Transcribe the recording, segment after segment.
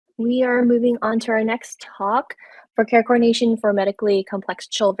We are moving on to our next talk. For care coordination for medically complex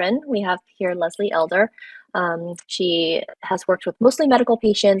children, we have here Leslie Elder. She has worked with mostly medical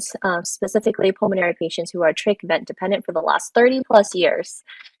patients, specifically pulmonary patients who are trach vent dependent for the last 30 plus years.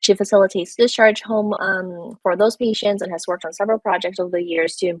 She facilitates discharge home for those patients and has worked on several projects over the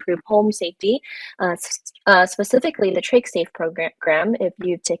years to improve home safety, specifically the Trach Safe program, if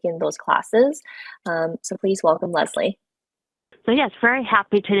you've taken those classes. So please welcome Leslie. So yes, very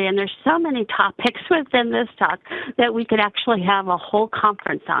happy today. And there's so many topics within this talk that we could actually have a whole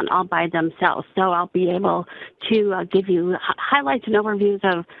conference on all by themselves. So I'll be able to give you highlights and overviews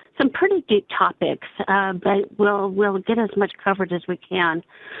of some pretty deep topics, but we'll get as much coverage as we can.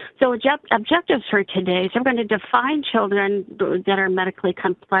 So objectives for today, so we're going to define children that are medically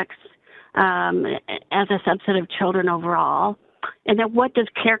complex as a subset of children overall. And then what does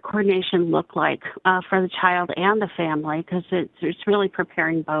care coordination look like for the child and the family? Because it's really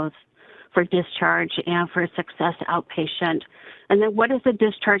preparing both for discharge and for success outpatient. And then what does the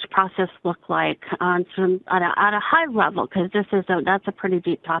discharge process look like at a high level? Because that's a pretty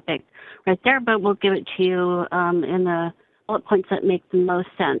deep topic right there, but we'll give it to you in the bullet points that make the most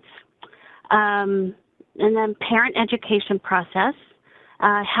sense. And then parent education process.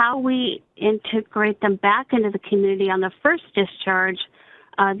 How we integrate them back into the community on the first discharge,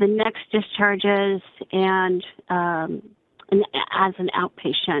 the next discharges, and as an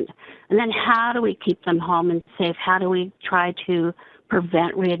outpatient. And then how do we keep them home and safe? How do we try to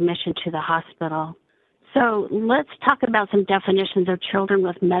prevent readmission to the hospital? So let's talk about some definitions of children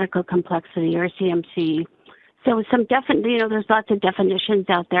with medical complexity, or CMC. So there's lots of definitions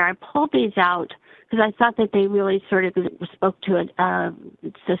out there. I pulled these out because I thought that they really sort of spoke to it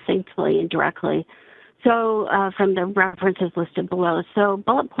succinctly and directly. So from the references listed below. So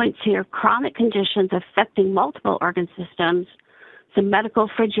bullet points here: chronic conditions affecting multiple organ systems, some medical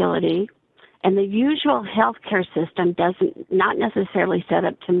fragility, and the usual healthcare system not necessarily set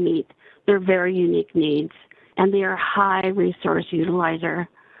up to meet their very unique needs, and they are high resource utilizer.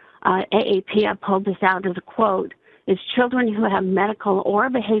 AAP, I pulled this out as a quote, is children who have medical or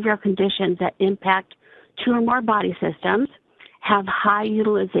behavioral conditions that impact two or more body systems, have high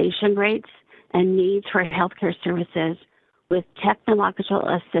utilization rates and needs for healthcare services with technological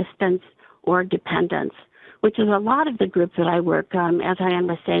assistance or dependence, which is a lot of the groups that I work on. As I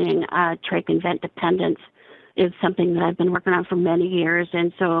was saying, trach and vent dependence is something that I've been working on for many years,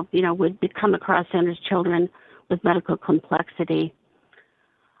 and so, would come across them as children with medical complexity.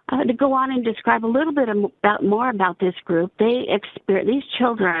 To go on and describe a little bit more about this group, these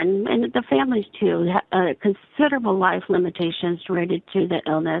children, and the families too, have considerable life limitations related to the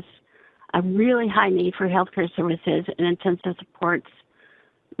illness, a really high need for healthcare services and intensive supports,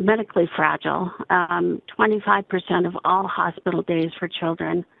 medically fragile, 25% of all hospital days for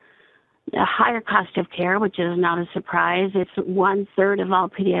children, a higher cost of care, which is not a surprise. It's 1/3 of all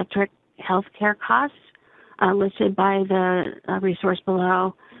pediatric healthcare costs listed by the resource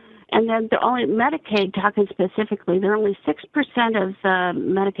below. And then the only Medicaid, talking specifically, there are only 6% of the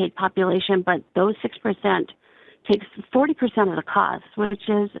Medicaid population, but those 6% takes 40% of the cost, which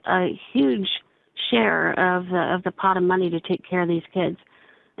is a huge share of the pot of money to take care of these kids.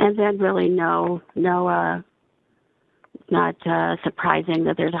 And then really not surprising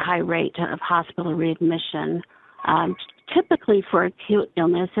that there's a high rate of hospital readmission, typically for acute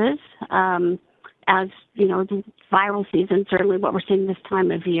illnesses. As the viral season, certainly what we're seeing this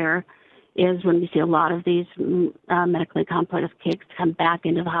time of year is when we see a lot of these medically complex kids come back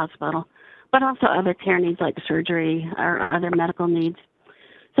into the hospital, but also other care needs like surgery or other medical needs.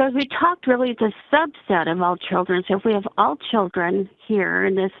 So as we talked, really, it's a subset of all children. So if we have all children here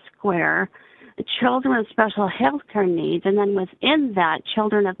in this square, children with special health care needs, and then within that,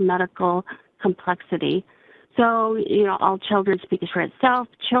 children of medical complexity. So, all children speaks for itself.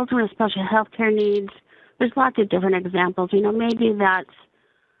 Children with special health care needs, there's lots of different examples. Maybe that's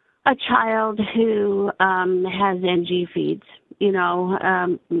a child who has NG feeds. It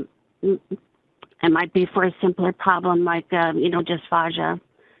might be for a simpler problem like, dysphagia.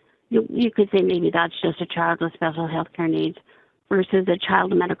 You could say maybe that's just a child with special health care needs versus a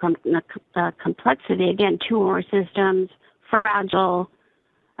child with medical complexity. Again, two or more systems, fragile,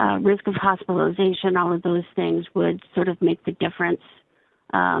 risk of hospitalization, all of those things would sort of make the difference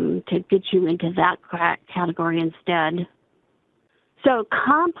to get you into that category instead. So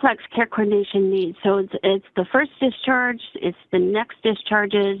complex care coordination needs. So it's the first discharge, it's the next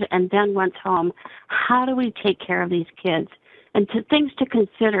discharges, and then once home. How do we take care of these kids? And things to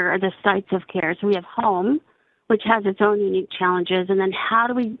consider are the sites of care. So we have home, which has its own unique challenges, and then how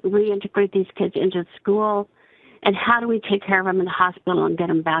do we reintegrate these kids into school And how do we take care of them in the hospital and get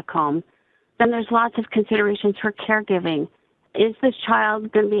them back home? Then there's lots of considerations for caregiving. Is this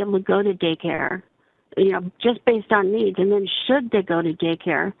child going to be able to go to daycare, just based on needs? And then should they go to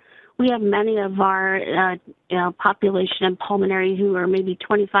daycare? We have many of our population in pulmonary who are maybe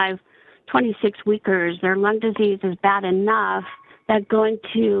 25, 26 weekers. Their lung disease is bad enough that going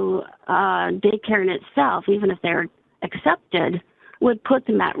to daycare in itself, even if they're accepted, would put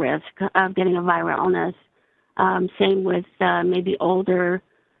them at risk of getting a viral illness. Same with maybe older,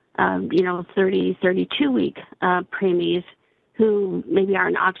 30, 32-week preemies who maybe are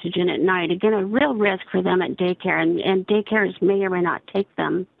on oxygen at night. Again, a real risk for them at daycare, and daycares may or may not take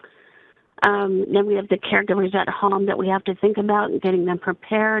them. Then we have the caregivers at home that we have to think about and getting them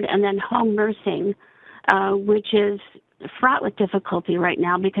prepared, and then home nursing, which is fraught with difficulty right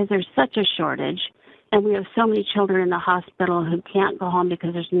now because there's such a shortage, and we have so many children in the hospital who can't go home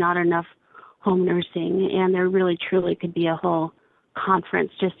because there's not enough home nursing, and there really truly could be a whole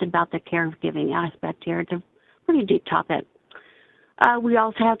conference just about the caregiving aspect here. It's a pretty deep topic. We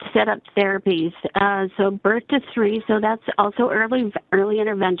also have to set up therapies. So birth to 3, so that's also early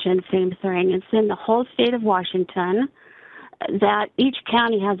intervention, same thing. It's in the whole state of Washington that each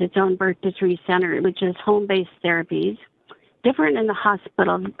county has its own birth to 3 center, which is home-based therapies. Different in the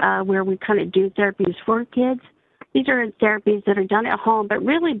hospital where we kind of do therapies for kids. These are therapies that are done at home, but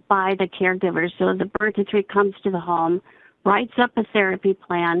really by the caregivers. So the birth to 3 comes to the home, writes up a therapy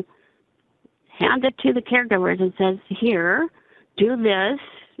plan, hands it to the caregivers and says, here, do this,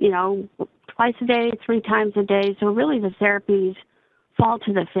 twice a day, 3 times a day. So really the therapies fall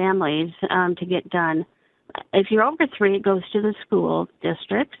to the families to get done. If you're over 3, it goes to the school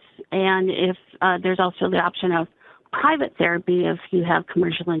districts. And if there's also the option of private therapy, if you have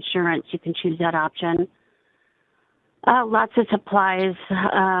commercial insurance, you can choose that option. Lots of supplies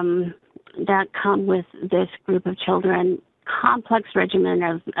that come with this group of children, complex regimen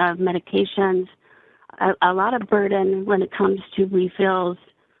of medications, a lot of burden when it comes to refills,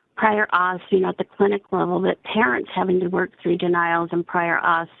 prior auths, at the clinic level, that parents having to work through denials and prior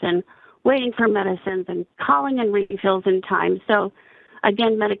auths and waiting for medicines and calling in refills in time. So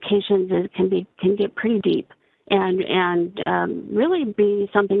again, medications can get pretty deep and really be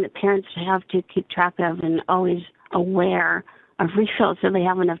something that parents have to keep track of and always aware of refills so they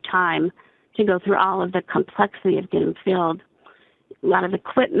have enough time to go through all of the complexity of getting filled. A lot of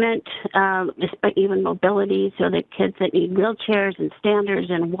equipment, even mobility, so that kids that need wheelchairs and standers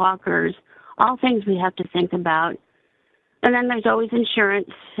and walkers, all things we have to think about. And then there's always insurance.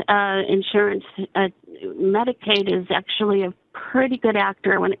 Medicaid is actually a pretty good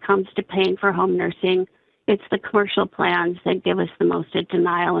actor when it comes to paying for home nursing. It's the commercial plans that give us the most at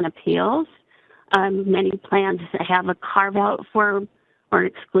denial and appeals. Many plans have a carve-out or an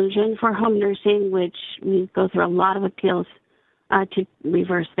exclusion for home nursing, which we go through a lot of appeals to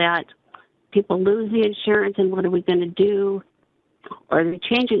reverse that. People lose the insurance, and what are we going to do? Or they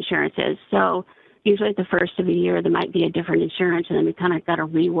change insurances. So usually at the first of the year, there might be a different insurance, and then we kind of got to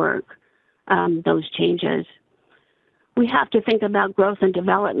rework those changes. We have to think about growth and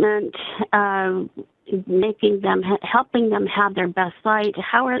development, helping them have their best light.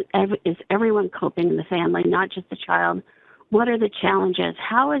 Is everyone coping in the family, not just the child? What are the challenges?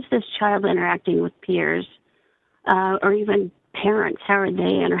 How is this child interacting with peers or even parents? How are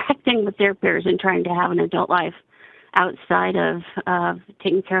they interacting with their peers and trying to have an adult life outside of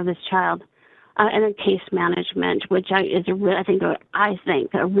taking care of this child? And then case management, which is I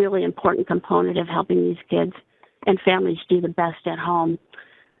think a really important component of helping these kids and families do the best at home.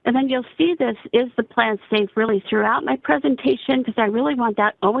 And then you'll see this, is the plan safe, really throughout my presentation, because I really want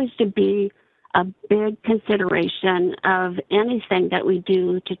that always to be a big consideration of anything that we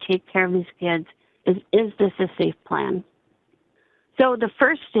do to take care of these kids. Is this a safe plan? So the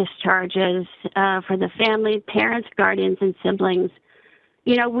first discharges for the family, parents, guardians, and siblings,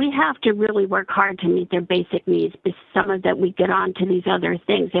 we have to really work hard to meet their basic needs, but some of that we get on to these other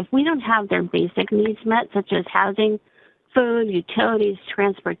things. If we don't have their basic needs met, such as housing, food, utilities,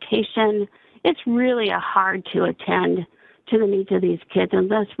 transportation, it's really hard to attend to the needs of these kids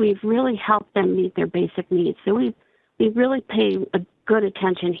unless we've really helped them meet their basic needs. So we really pay a good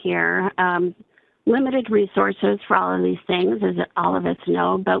attention here. Limited resources for all of these things, as all of us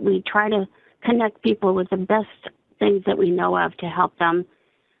know, but we try to connect people with the best things that we know of to help them.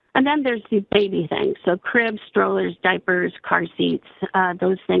 And then there's the baby things. So cribs, strollers, diapers, car seats,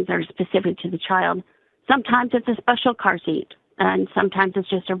 those things are specific to the child. Sometimes it's a special car seat, and sometimes it's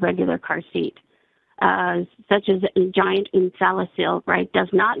just a regular car seat, such as a giant umphalicil, right, does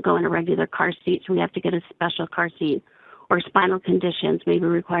not go in a regular car seat, so we have to get a special car seat. Or spinal conditions maybe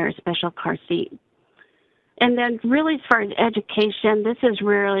require a special car seat. And then really as far as education, this is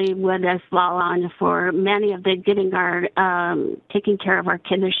really what I fall on for many of the taking care of our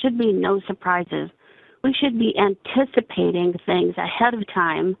kids. There should be no surprises. We should be anticipating things ahead of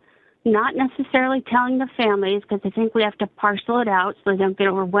time, not necessarily telling the families because I think we have to parcel it out so they don't get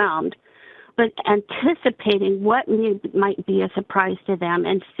overwhelmed, but anticipating what might be a surprise to them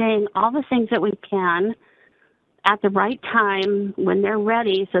and saying all the things that we can at the right time when they're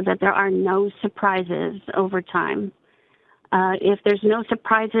ready so that there are no surprises over time. If there's no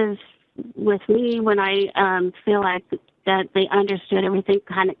surprises with me when I feel like that they understood everything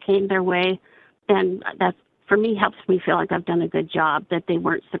kind of came their way, then that, for me, helps me feel like I've done a good job, that they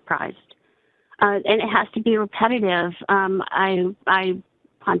weren't surprised. And it has to be repetitive. I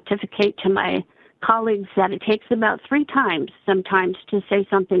pontificate to my colleagues that it takes about 3 times sometimes to say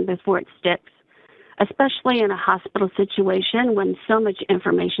something before it sticks, especially in a hospital situation when so much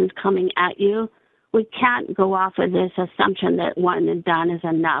information is coming at you. We can't go off of this assumption that one and done is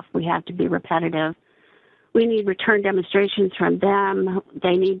enough. We have to be repetitive. We need return demonstrations from them.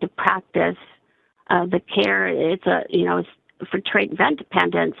 They need to practice the care. It's for trait-event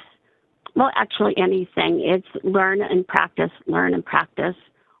dependence. Well, actually anything. It's learn and practice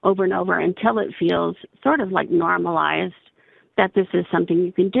over and over until it feels sort of like normalized that this is something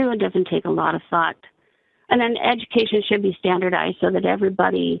you can do and doesn't take a lot of thought. And then education should be standardized so that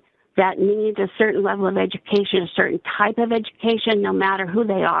everybody that needs a certain level of education, a certain type of education, no matter who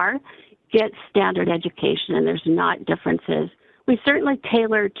they are, gets standard education and there's not differences. We certainly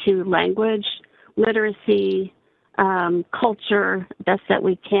tailor to language, literacy, culture, best that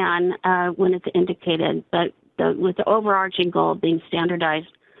we can when it's indicated, but with the overarching goal being standardized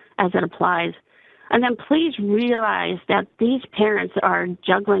as it applies. And then please realize that these parents are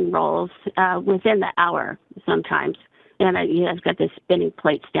juggling roles within the hour sometimes. And I've got the spinning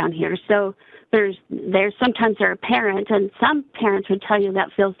plates down here. So there's sometimes they're a parent, and some parents would tell you that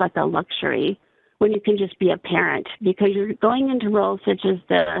feels like a luxury when you can just be a parent because you're going into roles such as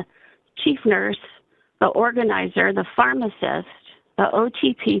the chief nurse, the organizer, the pharmacist, the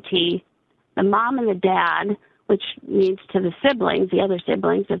OTPT, the mom and the dad, which means to the siblings, the other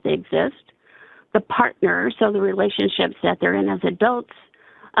siblings if they exist, the partner, so the relationships that they're in as adults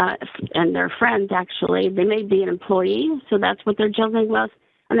and their friends, actually. They may be an employee, so that's what they're juggling with.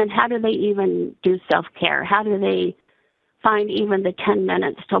 And then how do they even do self-care? How do they find even the 10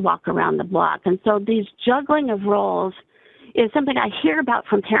 minutes to walk around the block? And so these juggling of roles is something I hear about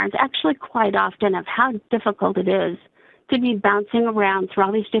from parents actually quite often of how difficult it is to be bouncing around through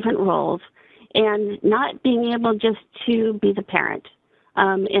all these different roles and not being able just to be the parent.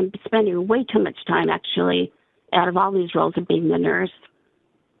 And spending way too much time, actually, out of all these roles of being the nurse.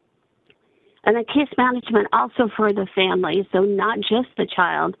 And then case management also for the family, so not just the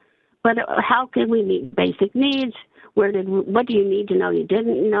child, but how can we meet basic needs? What do you need to know you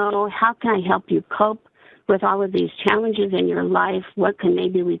didn't know? How can I help you cope with all of these challenges in your life? What can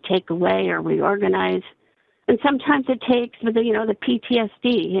maybe we take away or reorganize? And sometimes it takes the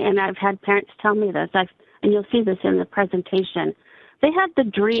PTSD, and I've had parents tell me this, and you'll see this in the presentation. They had the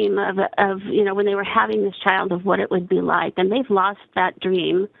dream of when they were having this child of what it would be like, and they've lost that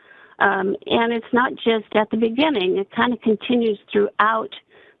dream. And it's not just at the beginning. It kind of continues throughout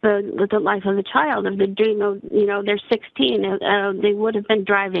the life of the child, of the dream of, they're 16, they would have been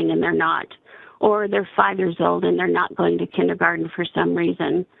driving and they're not. Or they're 5 years old and they're not going to kindergarten for some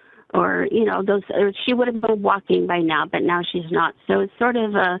reason. Or, or she would have been walking by now, but now she's not. So it's sort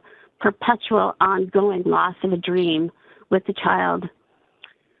of a perpetual ongoing loss of a dream with the child.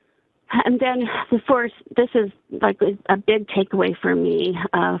 And then, of course, this is like a big takeaway for me,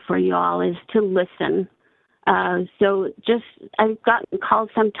 for you all, is to listen. So I've gotten calls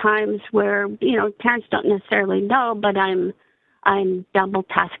sometimes where, parents don't necessarily know, but I'm double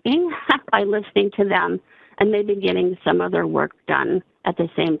tasking by listening to them and maybe getting some other work done at the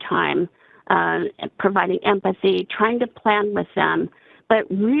same time, providing empathy, trying to plan with them, but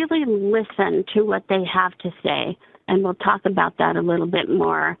really listen to what they have to say. And we'll talk about that a little bit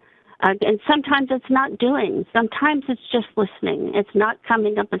more. And sometimes it's not doing. Sometimes it's just listening. It's not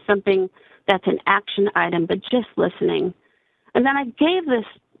coming up with something that's an action item, but just listening. And then I gave this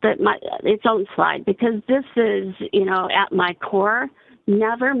its own slide because this is, at my core,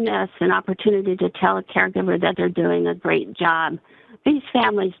 never miss an opportunity to tell a caregiver that they're doing a great job. These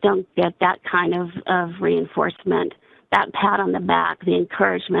families don't get that kind of reinforcement, that pat on the back, the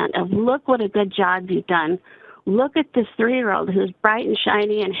encouragement of, look what a good job you've done. Look at this 3-year-old who's bright and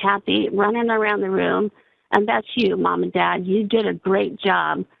shiny and happy, running around the room, and that's you, Mom and Dad. You did a great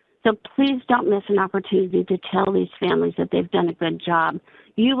job. So please don't miss an opportunity to tell these families that they've done a good job.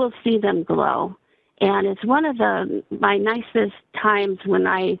 You will see them glow. And it's one of my nicest times when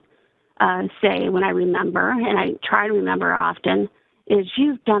I when I remember, and I try to remember often, is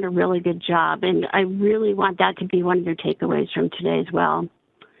you've done a really good job. And I really want that to be one of your takeaways from today as well.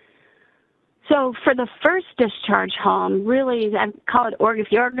 So for the first discharge home, really, I call it, if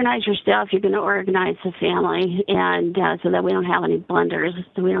you organize yourself, you're going to organize the family, and so that we don't have any blunders,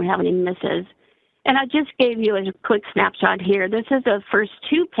 so we don't have any misses. And I just gave you a quick snapshot here. This is the first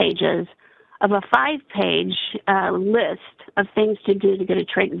 2 pages of a 5-page list of things to do to get a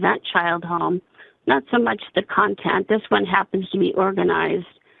trach vent child home. Not so much the content. This one happens to be organized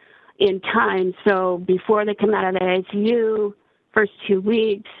in time. So before they come out of the ICU, first 2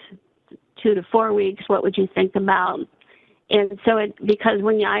 weeks, 2 to 4 weeks, what would you think about? And so because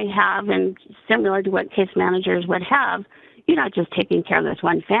when I have, and similar to what case managers would have, you're not just taking care of this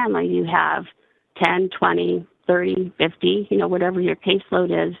one family. You have 10, 20, 30, 50, whatever your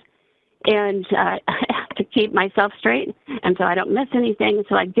caseload is. And I have to keep myself straight, and so I don't miss anything.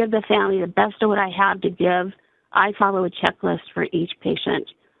 So I give the family the best of what I have to give. I follow a checklist for each patient.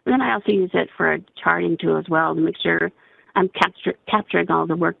 And then I also use it for a charting tool as well to make sure I'm capturing all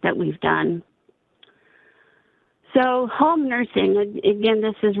the work that we've done. So home nursing, again,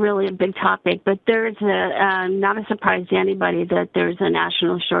 this is really a big topic, but there's not a surprise to anybody that there's a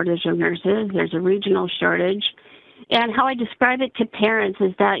national shortage of nurses. There's a regional shortage. And how I describe it to parents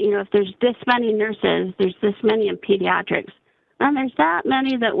is that, if there's this many nurses, there's this many in pediatrics, and there's that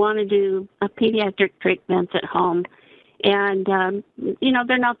many that want to do a pediatric treatments at home. And,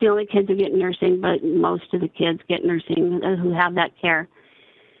 they're not the only kids who get nursing, but most of the kids get nursing who have that care.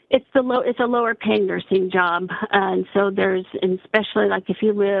 It's a lower paying nursing job. And so and especially like if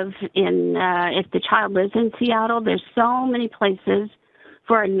you live if the child lives in Seattle, there's so many places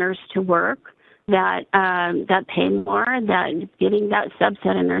for a nurse to work that pay more, that getting that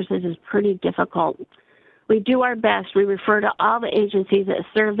subset of nurses is pretty difficult. We do our best. We refer to all the agencies that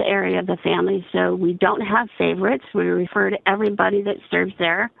serve the area of the family, so we don't have favorites. We refer to everybody that serves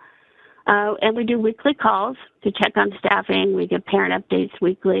there. And we do weekly calls to check on staffing. We give parent updates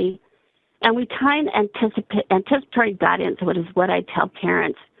weekly. And we try and anticipatory guidance, which is what I tell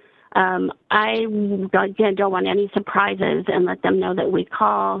parents. I, again, don't want any surprises and let them know that we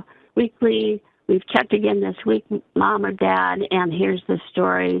call weekly. We've checked again this week, Mom or Dad, and here's the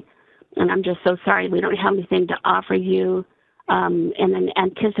story. And I'm just so sorry we don't have anything to offer you. And then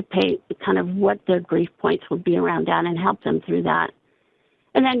anticipate kind of what the grief points will be around that and help them through that.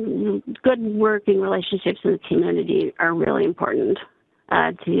 And then good working relationships in the community are really important.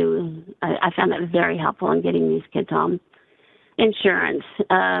 I found that very helpful in getting these kids home. Insurance.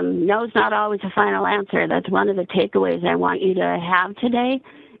 No is not always a final answer. That's one of the takeaways I want you to have today.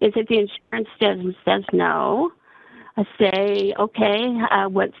 Is if the insurance says no, say, okay,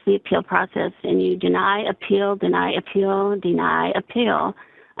 what's the appeal process? And you deny appeal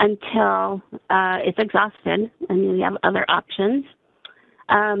until it's exhausted and you have other options.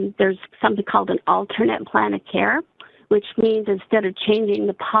 There's something called an alternate plan of care, which means instead of changing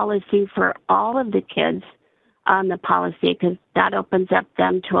the policy for all of the kids on the policy, because that opens up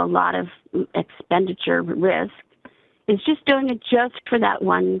them to a lot of expenditure risk, is just doing it just for that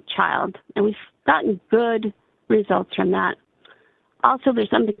one child. And we've gotten good results from that. Also,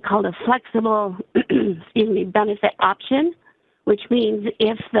 there's something called a flexible benefit option, which means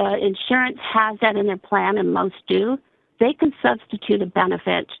if the insurance has that in their plan, and most do, they can substitute a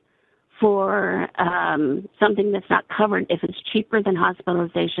benefit for something that's not covered if it's cheaper than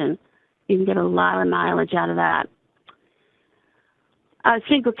hospitalization. You can get a lot of mileage out of that.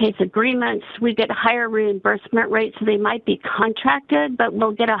 Single case agreements, we get higher reimbursement rates, so they might be contracted, but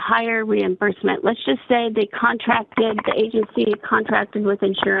we'll get a higher reimbursement. Let's just say the agency contracted with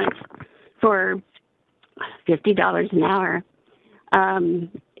insurance for $50 an hour.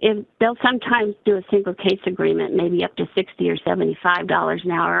 They'll sometimes do a single case agreement, maybe up to $60 or $75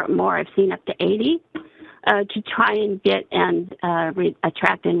 an hour or more. I've seen up to $80 to try and get and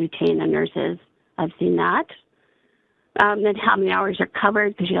attract and retain the nurses. I've seen that. Then how many hours are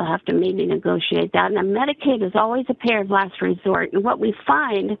covered, because you'll have to maybe negotiate that. And then Medicaid is always a payer of last resort. And what we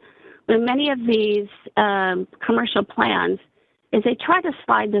find with many of these commercial plans is they try to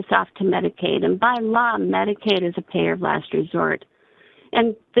slide this off to Medicaid. And by law, Medicaid is a payer of last resort.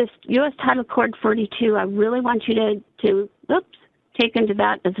 And this U.S. Title Code 42, I really want you to take into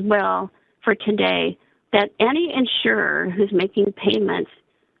that as well for today, that any insurer who's making payments,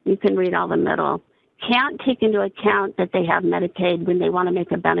 you can read all the middle, can't take into account that they have Medicaid when they want to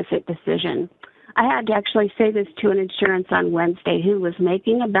make a benefit decision. I had to actually say this to an insurance on Wednesday who was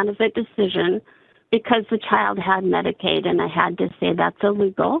making a benefit decision because the child had Medicaid, and I had to say that's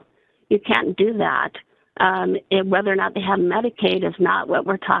illegal. You can't do that. Whether or not they have Medicaid is not what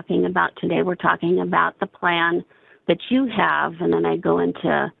we're talking about today. We're talking about the plan that you have, and then I go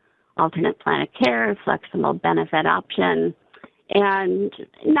into alternate plan of care, flexible benefit option, and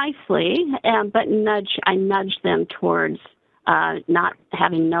nicely, but I nudge them towards not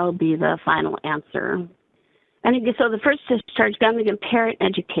having no be the final answer. And so the first discharge, I'm going to parent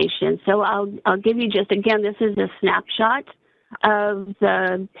education. So I'll give you just, again, this is a snapshot of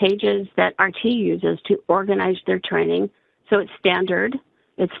the pages that RT uses to organize their training. So it's standard,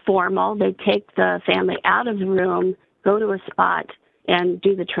 it's formal. They take the family out of the room, go to a spot, and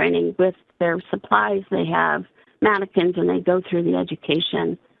do the training with their supplies. They have mannequins, and they go through the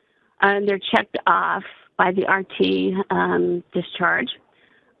education. And they're checked off by the RT discharge.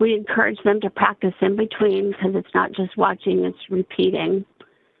 We encourage them to practice in between because it's not just watching, it's repeating.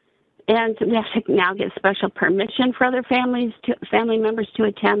 And we have to now get special permission for other family members to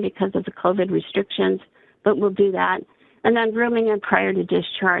attend because of the COVID restrictions, but we'll do that. And then rooming and prior to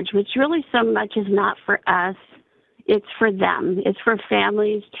discharge, which really so much is not for us, it's for them. It's for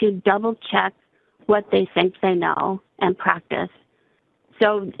families to double check what they think they know and practice.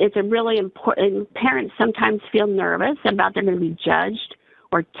 So it's a really important, parents sometimes feel nervous about they're going to be judged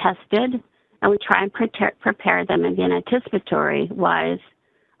or tested, and we try and prepare them, again, anticipatory-wise,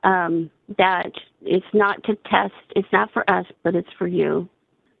 that it's not to test, it's not for us, but it's for you.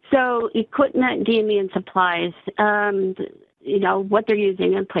 So equipment, DME, and supplies, what they're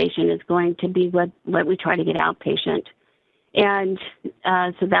using inpatient is going to be what we try to get outpatient. And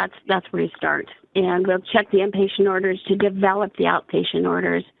so that's where you start. And we'll check the inpatient orders to develop the outpatient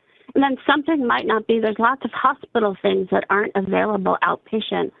orders. And then something might not be, there's lots of hospital things that aren't available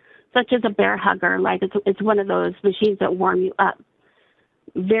outpatient, such as a bear hugger, like it's one of those machines that warm you up.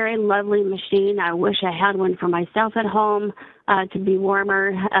 Very lovely machine. I wish I had one for myself at home to be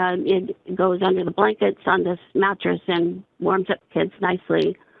warmer. It goes under the blankets on this mattress and warms up kids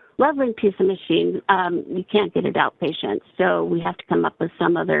nicely. Lovely piece of machine. You can't get it outpatient, so we have to come up with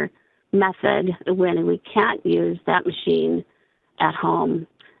some other method when we can't use that machine at home.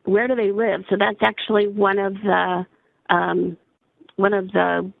 Where do they live? So that's actually one of the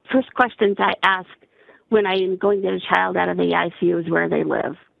first questions I ask when I am going to get a child out of the ICU is where they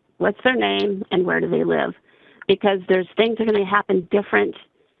live. What's their name and where do they live? Because there's things that are going to happen different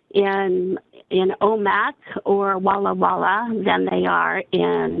in OMAC or Walla Walla than they are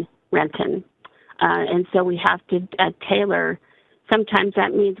in Renton. And so we have to tailor. Sometimes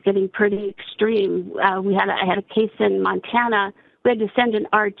that means getting pretty extreme. I had a case in Montana. We had to send an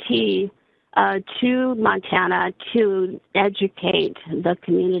RT to Montana to educate the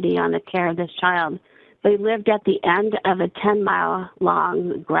community on the care of this child. They lived at the end of a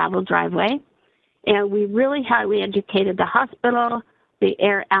 10-mile-long gravel driveway, and we educated the hospital, the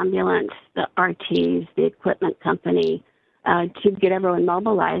air ambulance, the RTs, the equipment company to get everyone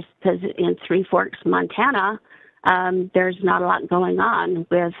mobilized because in Three Forks, Montana, there's not a lot going on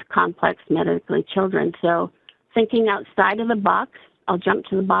with complex medically children. So thinking outside of the box, I'll jump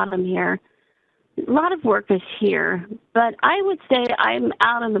to the bottom here. A lot of work is here, but I would say I'm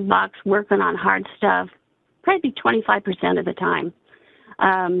out of the box working on hard stuff probably 25% of the time.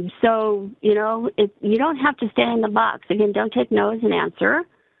 So, you don't have to stay in the box. Again, don't take no as an answer.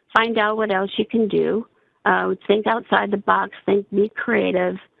 Find out what else you can do. Think outside the box. Be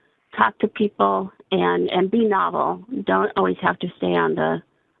creative. Talk to people and be novel. Don't always have to stay on the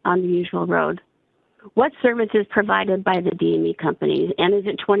usual road. What service is provided by the DME companies, and is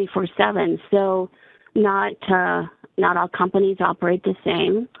it 24/7? So not all companies operate the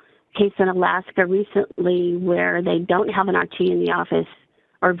same. Case in Alaska recently where they don't have an RT in the office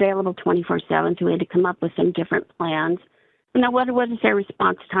or available 24/7, so we had to come up with some different plans. Now, what is their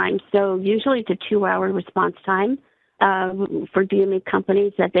response time? So usually it's a 2-hour response time for DME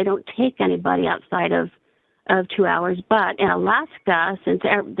companies that they don't take anybody outside of 2 hours. But in Alaska, since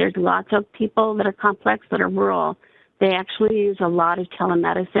there's lots of people that are complex, that are rural, they actually use a lot of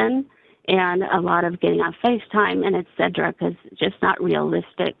telemedicine and a lot of getting on FaceTime and et cetera, because it's just not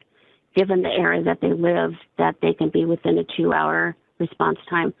realistic, given the area that they live, that they can be within a 2-hour response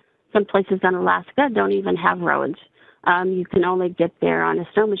time. Some places in Alaska don't even have roads. You can only get there on a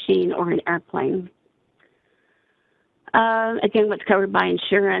snow machine or an airplane. Again, what's covered by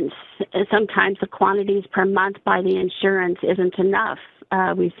insurance, sometimes the quantities per month by the insurance isn't enough.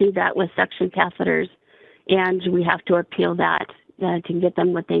 We see that with suction catheters, and we have to appeal that to get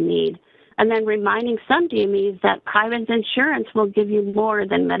them what they need. And then reminding some DMEs that private insurance will give you more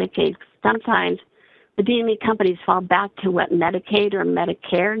than Medicaid. Sometimes the DME companies fall back to what Medicaid or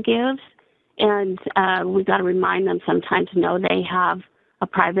Medicare gives, and we've got to remind them sometimes, no, they have a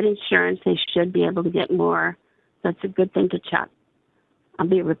private insurance, they should be able to get more. That's a good thing to check. I'll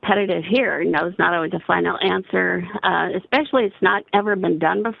be repetitive here. It's not always a final answer, especially it's not ever been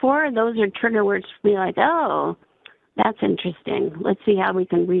done before. Those are trigger words to be like, oh, that's interesting. Let's see how we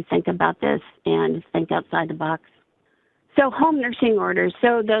can rethink about this and think outside the box. So home nursing orders.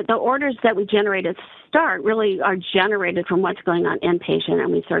 So the orders that we generate at start really are generated from what's going on inpatient,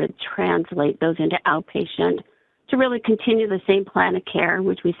 and we sort of translate those into outpatient to really continue the same plan of care,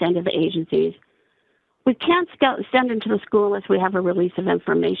 which we send to the agencies. We can't send them to the school unless we have a release of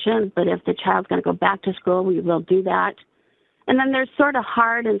information, but if the child's going to go back to school, we will do that. And then there's sort of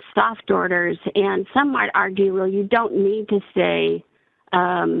hard and soft orders, and some might argue, well, you don't need to say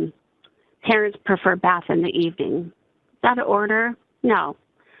parents prefer bath in the evening. Is that an order? No.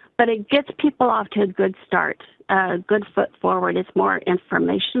 But it gets people off to a good start, a good foot forward. It's more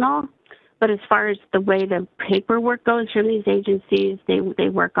informational. But as far as the way the paperwork goes from these agencies, they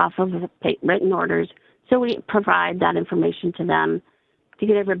work off of written orders. So we provide that information to them to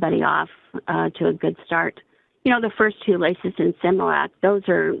get everybody off to a good start. The first two LACIS and SIMOAC, those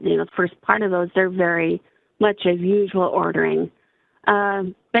are, the first part of those, they're very much as usual ordering.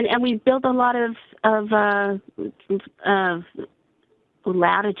 And we build a lot of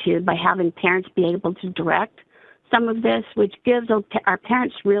latitude by having parents be able to direct some of this, which gives our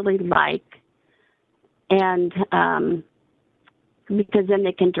parents really like, and because then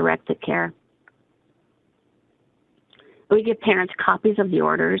they can direct the care. We give parents copies of the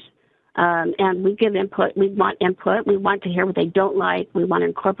orders, and we give input. We want input. We want to hear what they don't like. We want to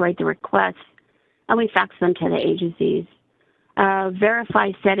incorporate the requests, and we fax them to the agencies.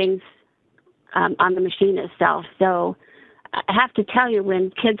 Verify settings on the machine itself. So I have to tell you,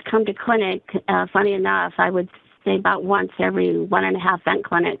 when kids come to clinic, funny enough, I would say about once every 1.5 vent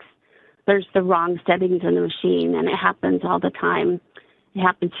clinics, there's the wrong settings in the machine, and it happens all the time. It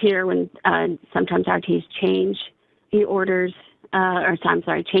happens here when sometimes RTs change the orders,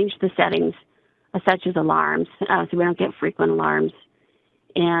 change the settings, such as alarms, so we don't get frequent alarms.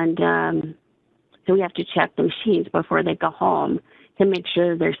 And so we have to check the machines before they go home to make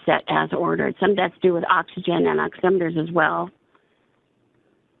sure they're set as ordered. Some of that's to do with oxygen and oximeters as well.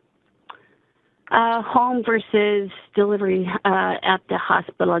 Home versus delivery at the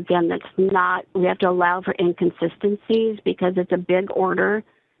hospital, again, we have to allow for inconsistencies because it's a big order.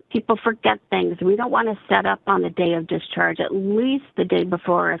 People forget things. We don't want to set up on the day of discharge, at least the day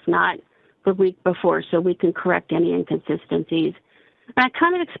before, if not the week before, so we can correct any inconsistencies. And I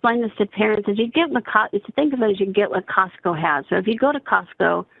kind of explain this to parents as you get what think of it as you get what Costco has. So if you go to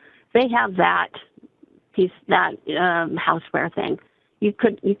Costco, they have that piece, that houseware thing. You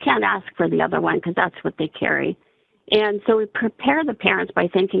can't ask for the other one because that's what they carry. And so we prepare the parents by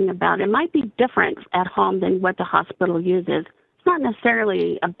thinking about it might be different at home than what the hospital uses. It's not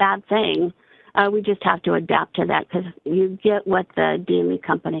necessarily a bad thing. We just have to adapt to that because you get what the DME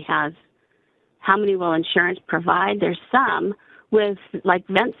company has. How many will insurance provide? There's some with like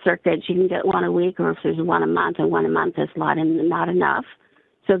vent circuits. You can get one a week, or if there's one a month, and one a month is not enough.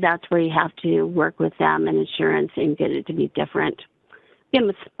 So that's where you have to work with them and insurance and get it to be different. Give them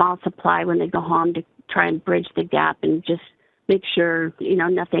a small supply when they go home to try and bridge the gap and just make sure,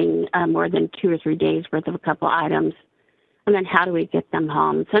 nothing more than 2 or 3 days worth of a couple items. And then how do we get them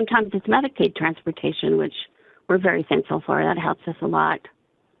home? Sometimes it's Medicaid transportation, which we're very thankful for. That helps us a lot.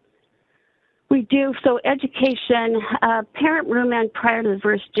 We do, so education, parent room in prior to the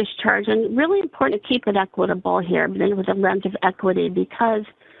first discharge, and really important to keep it equitable here, but then with a lens of equity, because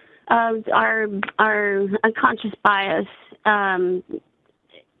our unconscious bias,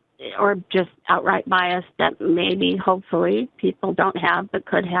 or just outright bias that maybe, hopefully, people don't have but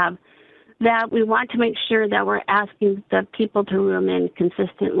could have, that we want to make sure that we're asking the people to room in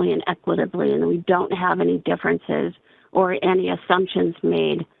consistently and equitably, and we don't have any differences or any assumptions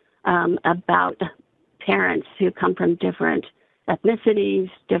made about parents who come from different ethnicities,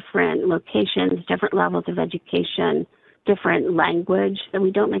 different locations, different levels of education, different language, that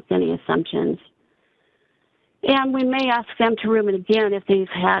we don't make any assumptions. And we may ask them to room in again if they've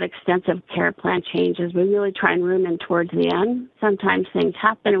had extensive care plan changes. We really try and room in towards the end. Sometimes things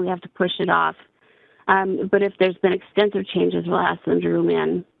happen and we have to push it off. But if there's been extensive changes, we'll ask them to room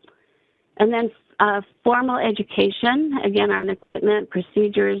in. And then formal education, again, on equipment,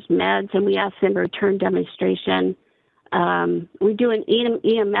 procedures, meds, and we ask them to return demonstration. We do an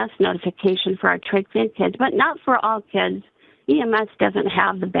EMS notification for our trach kids, but not for all kids. EMS doesn't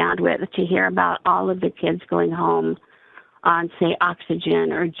have the bandwidth to hear about all of the kids going home on, say,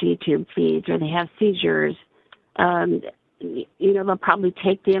 oxygen or G-tube feeds, or they have seizures. They'll probably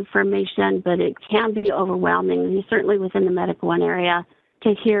take the information, but it can be overwhelming, certainly within the Medical One area,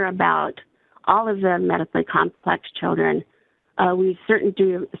 to hear about all of the medically complex children. We certainly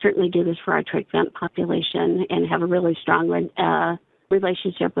do this for our trach vent population and have a really strong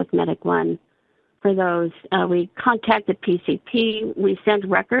relationship with Medic One for those. We contact the PCP. We send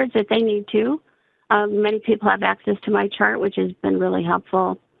records if they need to. Many people have access to my chart, which has been really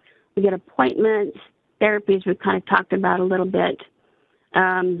helpful. We get appointments, therapies we've kind of talked about a little bit.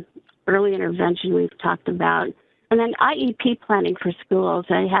 Early intervention we've talked about. And then IEP planning for schools.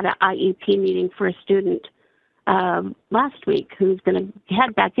 I had an IEP meeting for a student last week who's going to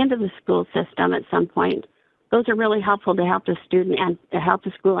head back into the school system at some point. Those are really helpful to help the student and to help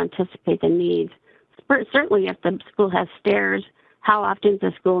the school anticipate the needs. Certainly if the school has stairs, how often is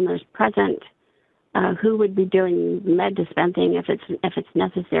the school nurse present? Who would be doing med dispensing if it's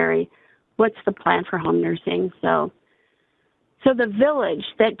necessary? What's the plan for home nursing? So the village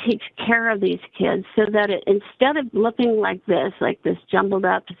that takes care of these kids, so that instead of looking like this jumbled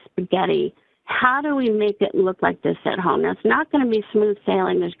up spaghetti, how do we make it look like this at home? Now, it's not going to be smooth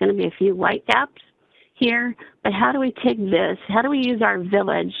sailing. There's going to be a few white gaps here, but how do we take this? How do we use our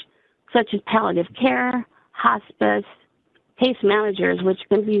village, such as palliative care, hospice, case managers, which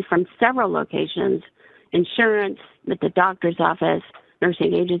can be from several locations, insurance, at the doctor's office,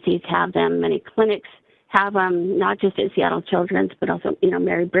 nursing agencies have them, many clinics have them, not just at Seattle Children's, but also,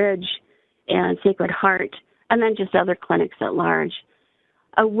 Mary Bridge and Sacred Heart, and then just other clinics at large.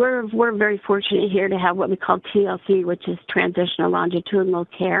 We're very fortunate here to have what we call TLC, which is Transitional Longitudinal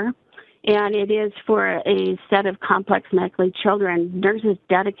Care, and it is for a set of complex medically children. Nurses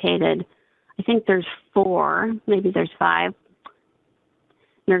dedicated, I think there's 4, maybe there's 5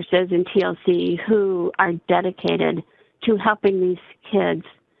 nurses in TLC who are dedicated to helping these kids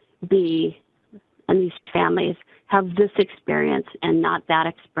and these families have this experience and not that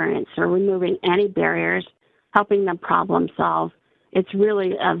experience, or removing any barriers, helping them problem solve. It's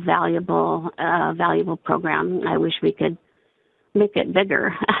really a valuable program. I wish we could make it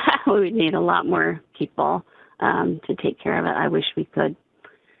bigger. We would need a lot more people to take care of it. I wish we could.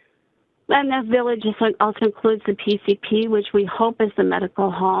 And the village also includes the PCP, which we hope is the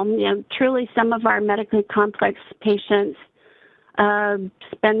medical home. Truly, some of our medically complex patients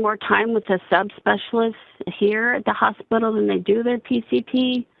spend more time with the subspecialists here at the hospital than they do their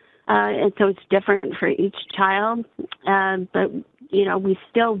PCP. And so it's different for each child. But, we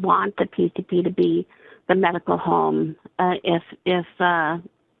still want the PCP to be the medical home if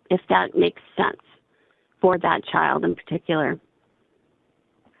that makes sense for that child in particular.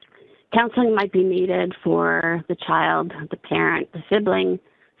 Counseling might be needed for the child, the parent, the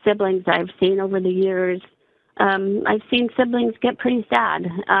siblings I've seen over the years. I've seen siblings get pretty sad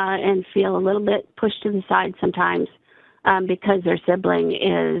and feel a little bit pushed to the side sometimes because their sibling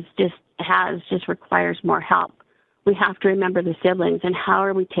just requires more help. We have to remember the siblings and how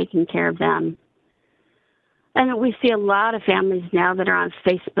are we taking care of them. And we see a lot of families now that are on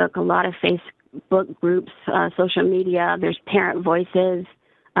Facebook, a lot of Facebook groups, social media. There's parent voices.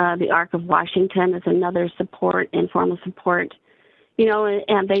 The Arc of Washington is another support, informal support.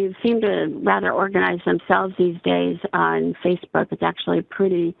 And they seem to rather organize themselves these days on Facebook. It's actually a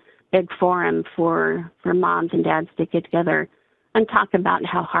pretty big forum for moms and dads to get together and talk about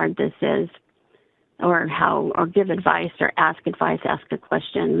how hard this is, or give advice or ask a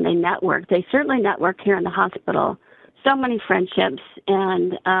question. They network. They certainly network here in the hospital. So many friendships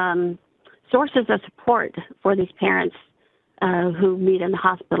and sources of support for these parents who meet in the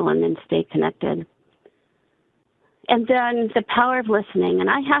hospital and then stay connected. And then the power of listening. And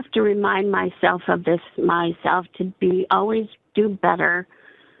I have to remind myself of this to always do better,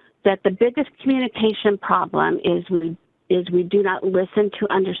 that the biggest communication problem is we do not listen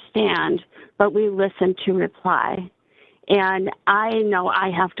to understand, but we listen to reply. And I know I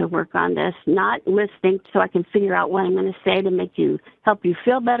have to work on this, not listening so I can figure out what I'm going to say to help you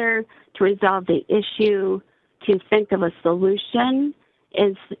feel better, to resolve the issue, to think of a solution,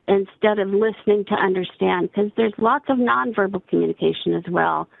 is instead of listening to understand, because there's lots of nonverbal communication as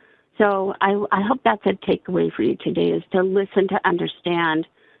well. So I hope that's a takeaway for you today, is to listen to understand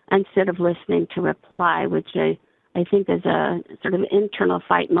instead of listening to reply, which I think is a sort of internal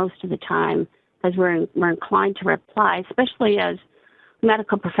fight most of the time, as we're inclined to reply, especially as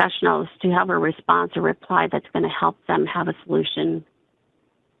medical professionals, to have a response or reply that's going to help them have a solution.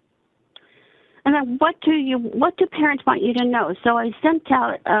 And then what do parents want you to know? So I sent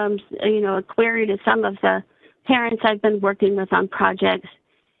out, a query to some of the parents I've been working with on projects,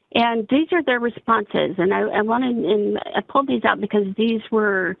 and these are their responses. And I pulled these out because these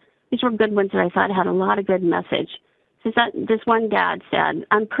were good ones that I thought had a lot of good message. So this one dad said,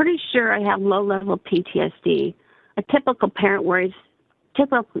 "I'm pretty sure I have low-level PTSD. A typical parent worries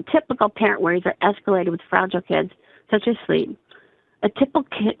typical parent worries are escalated with fragile kids, such as sleep. A typical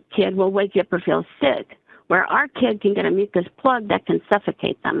kid will wake you up or feel sick, where our kid can get a mucus plug that can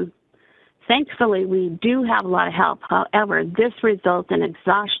suffocate them. Thankfully, we do have a lot of help. However, this results in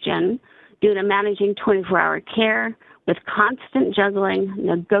exhaustion due to managing 24-hour care with constant juggling,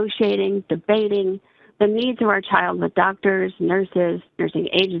 negotiating, debating the needs of our child with doctors, nurses, nursing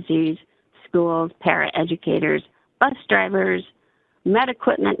agencies, schools, para-educators, bus drivers, med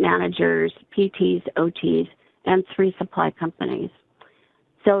equipment managers, PTs, OTs, and 3 supply companies.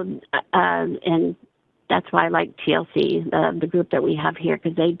 So, and that's why I like TLC, the group that we have here,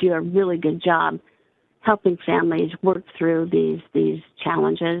 because they do a really good job helping families work through these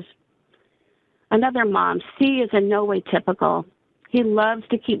challenges. Another mom, C, is in no way typical. He loves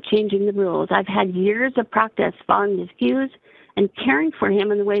to keep changing the rules. I've had years of practice following his cues and caring for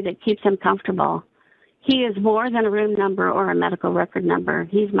him in a way that keeps him comfortable. He is more than a room number or a medical record number.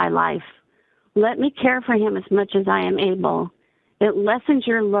 He's my life. Let me care for him as much as I am able. It lessens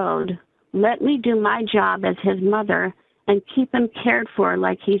your load. Let me do my job as his mother and keep him cared for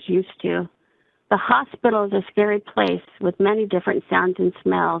like he's used to. The hospital is a scary place with many different sounds and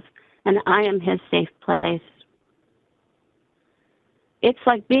smells, and I am his safe place. It's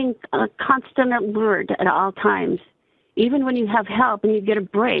like being a constant alert at all times. Even when you have help and you get a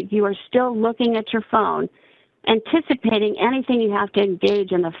break, you are still looking at your phone, anticipating anything you have to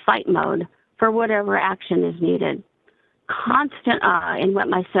engage in the fight mode for whatever action is needed. Constant awe in what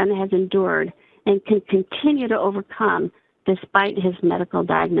my son has endured and can continue to overcome despite his medical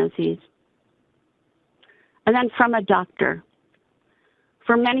diagnoses. And then from a doctor.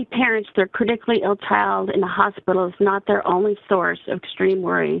 For many parents, their critically ill child in the hospital is not their only source of extreme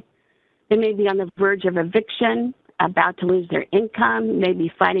worry. They may be on the verge of eviction, about to lose their income, may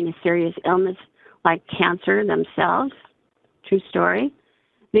be fighting a serious illness like cancer themselves. True story.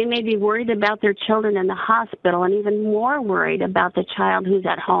 They may be worried about their children in the hospital and even more worried about the child who's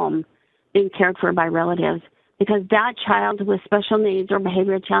at home being cared for by relatives because that child with special needs or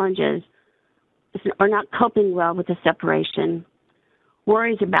behavioral challenges are not coping well with the separation.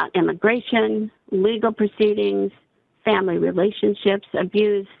 Worries about immigration, legal proceedings, family relationships,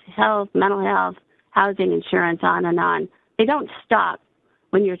 abuse, health, mental health, housing, insurance, on and on. They don't stop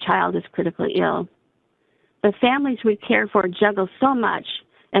when your child is critically ill. The families we care for juggle so much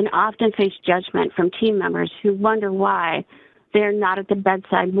and often face judgment from team members who wonder why they're not at the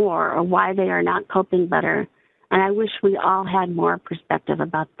bedside more or why they are not coping better. And I wish we all had more perspective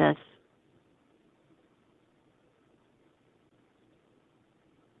about this.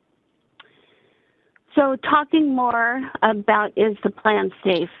 So talking more about is the plan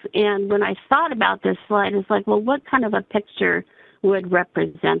safe? And when I thought about this slide, it's like, well, what kind of a picture would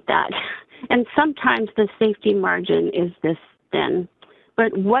represent that? And sometimes the safety margin is this thin.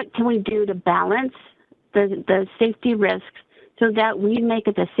 But what can we do to balance the safety risks so that we make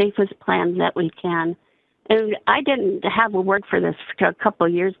it the safest plan that we can? And I didn't have a word for this a couple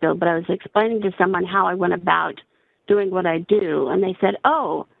of years ago, but I was explaining to someone how I went about doing what I do. And they said,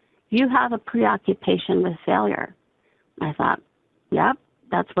 oh, you have a preoccupation with failure. I thought, yep,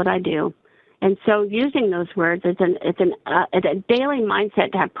 that's what I do. And so using those words, it's a daily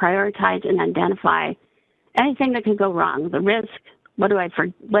mindset to have prioritize and identify anything that could go wrong, the risk, what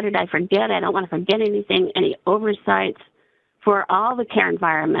did I forget? I don't want to forget anything, any oversights for all the care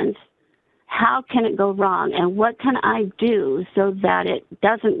environments. How can it go wrong? And what can I do so that it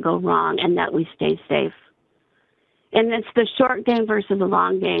doesn't go wrong and that we stay safe? And it's the short game versus the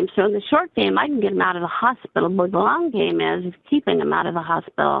long game. So in the short game, I can get them out of the hospital, but the long game is keeping them out of the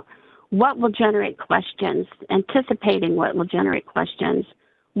hospital. What will generate questions? Anticipating what will generate questions.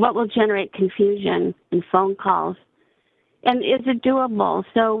 What will generate confusion and phone calls? And is it doable?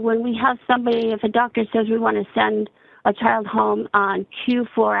 So when we have somebody, if a doctor says we want to send a child home on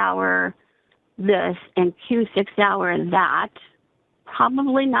Q4 hour this and Q6 hour that,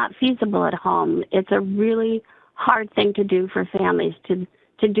 probably not feasible at home. It's a really hard thing to do for families to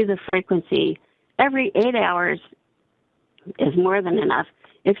do the frequency. Every 8 hours is more than enough.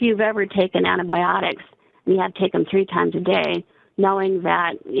 If you've ever taken antibiotics and you have to take them 3 times a day, knowing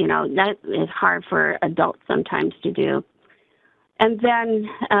that, that is hard for adults sometimes to do. And then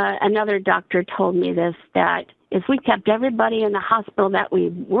another doctor told me this, that if we kept everybody in the hospital that we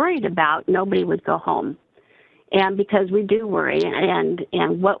worried about, nobody would go home. And because we do worry, and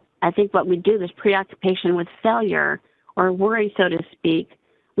what I think what we do, this preoccupation with failure or worry, so to speak,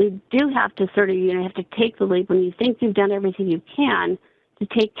 we do have to sort of, have to take the leap when you think you've done everything you can to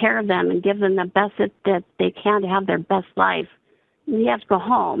take care of them and give them the best that they can to have their best life. We have to go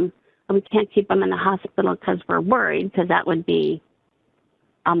home, and we can't keep them in the hospital because we're worried, because that would be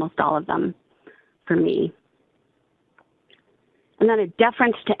almost all of them for me. And then a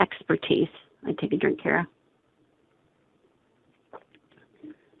deference to expertise. I take a drink, Kara.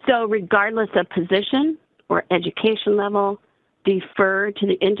 So regardless of position or education level, defer to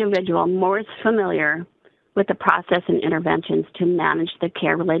the individual most familiar with the process and interventions to manage the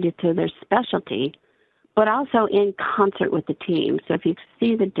care related to their specialty, but also in concert with the team. So if you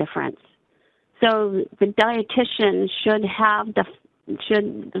see the difference. So the dietitian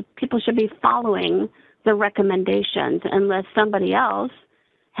people should be following the recommendations unless somebody else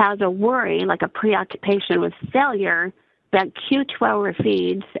has a worry, like a preoccupation with failure, that Q12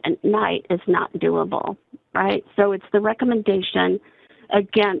 feeds at night is not doable, right? So it's the recommendation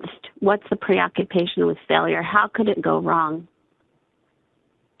against what's the preoccupation with failure. How could it go wrong?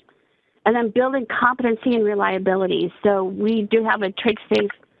 And then building competency and reliability. So we do have a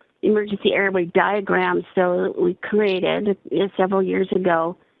trach-safe emergency airway diagram, so we created several years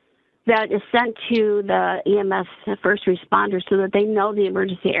ago that is sent to the EMS first responders so that they know the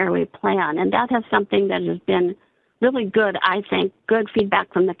emergency airway plan. And that has something that has been really good, I think, good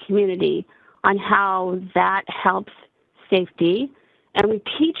feedback from the community on how that helps safety. And we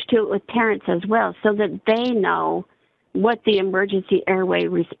teach to it with parents as well so that they know what the emergency airway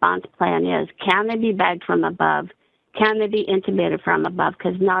response plan is. Can they be bagged from above? Can they be intubated from above?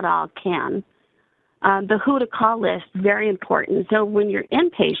 Because not all can. The who to call list, very important. So when you're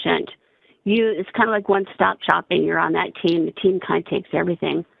inpatient, it's kind of like one-stop shopping. You're on that team. The team kind of takes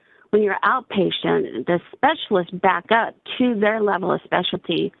everything. When you're outpatient, the specialists back up to their level of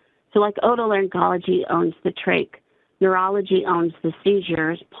specialty. So like otolaryngology owns the trach, neurology owns the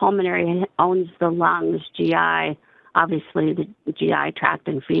seizures, pulmonary owns the lungs, GI, obviously the GI tract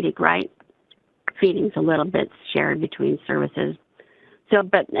and feeding, right? Feeding's a little bit shared between services. So,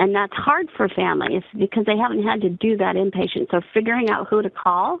 and that's hard for families because they haven't had to do that inpatient. So figuring out who to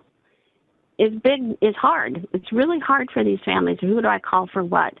call is hard. It's really hard for these families. Who do I call for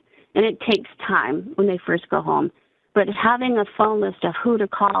what? And it takes time when they first go home. But having a phone list of who to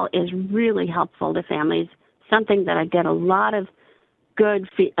call is really helpful to families, something that I get a lot of good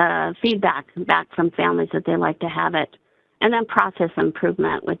feedback back from families that they like to have it. And then process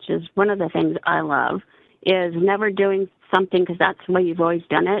improvement, which is one of the things I love, is never doing something because that's the way you've always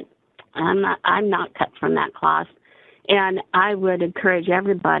done it. I'm not cut from that cloth. And I would encourage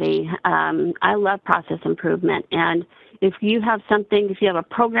everybody, I love process improvement. And if you have a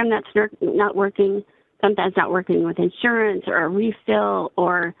program that's not working, sometimes not working with insurance or a refill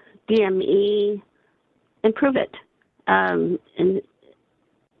or DME, improve it. And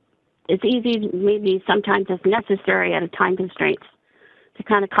it's easy, maybe sometimes it's necessary at a time constraints to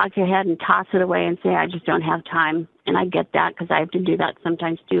kind of cock your head and toss it away and say, I just don't have time. And I get that because I have to do that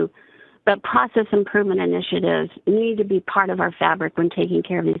sometimes too. But process improvement initiatives need to be part of our fabric when taking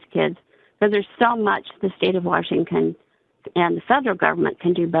care of these kids because there's so much the state of Washington and the federal government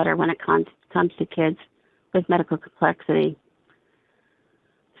can do better when it comes to kids with medical complexity.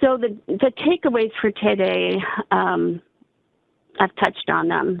 So the takeaways for today, I've touched on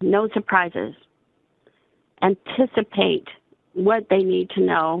them. No surprises. Anticipate what they need to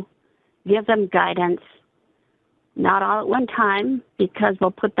know. Give them guidance. Not all at one time because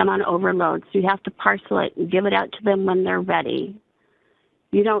we'll put them on overload. So you have to parcel it and give it out to them when they're ready.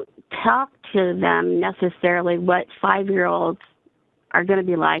 You don't talk to them necessarily what 5-year-olds are going to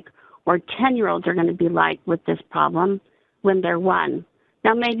be like or 10-year-olds are going to be like with this problem when they're 1.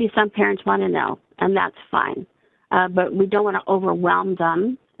 Now, maybe some parents want to know, and that's fine. But we don't want to overwhelm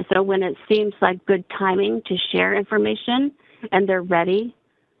them. So when it seems like good timing to share information and they're ready,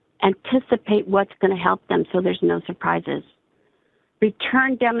 anticipate what's going to help them so there's no surprises.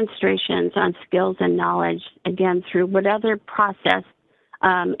 Return demonstrations on skills and knowledge, again, through whatever process,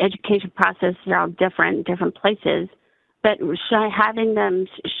 education processes are all different places, but having them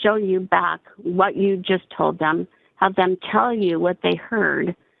show you back what you just told them, have them tell you what they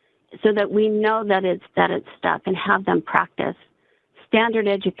heard so that we know that it's stuff and have them practice. Standard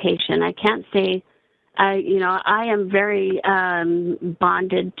education, I can't say, I am very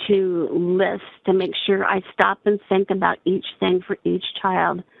bonded to lists to make sure I stop and think about each thing for each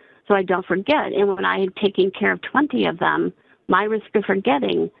child so I don't forget. And when I'm taking care of 20 of them, my risk of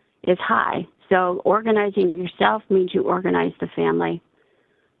forgetting is high. So organizing yourself means you organize the family.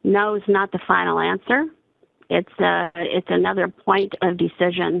 No is not the final answer. It's another point of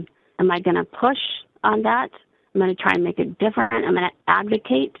decision. Am I going to push on that? I'm going to try and make it different. I'm going to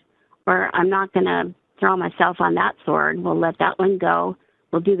advocate, or I'm not going to throw myself on that sword. We'll let that one go.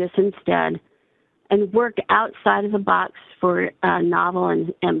 We'll do this instead. And work outside of the box for novel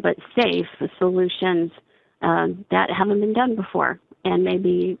but safe solutions that haven't been done before. and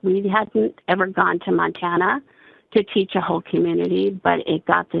maybe we hadn't ever gone to Montana to teach a whole community, but it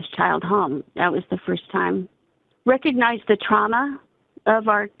got this child home. That was the first time. Recognize the trauma of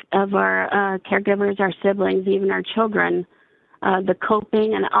our caregivers, our siblings, even our children, the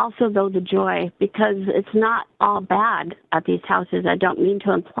coping, and also though the joy, because it's not all bad at these houses. I don't mean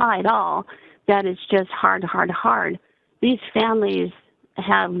to imply at all that it's just hard, hard, hard. These families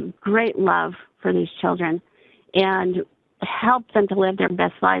have great love for these children and help them to live their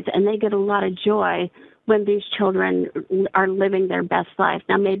best lives, and they get a lot of joy when these children are living their best life.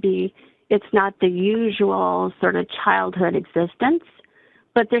 Now, maybe it's not the usual sort of childhood existence,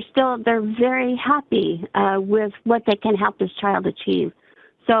 but they're very happy with what they can help this child achieve.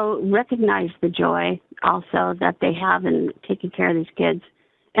 So recognize the joy also that they have in taking care of these kids,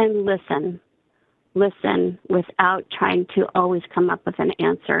 and listen without trying to always come up with an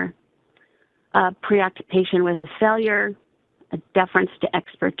answer. Preoccupation with failure, a deference to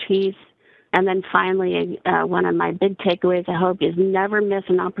expertise, and then finally, one of my big takeaways, I hope, is never miss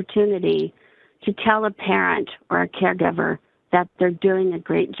an opportunity to tell a parent or a caregiver that they're doing a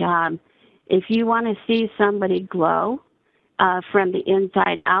great job. If you want to see somebody glow from the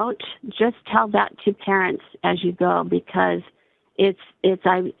inside out, just tell that to parents as you go, because it's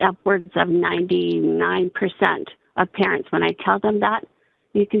upwards of 99% of parents. When I tell them that,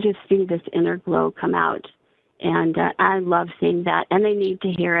 you can just see this inner glow come out. And I love seeing that. And they need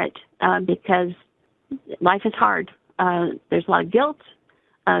to hear it because life is hard. There's a lot of guilt,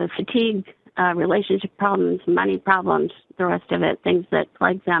 fatigue, relationship problems, money problems, the rest of it, things that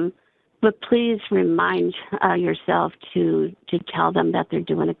plague them. But please remind yourself to tell them that they're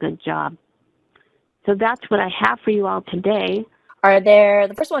doing a good job. So that's what I have for you all today.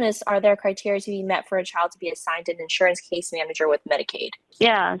 The first one is, are there criteria to be met for a child to be assigned an insurance case manager with Medicaid?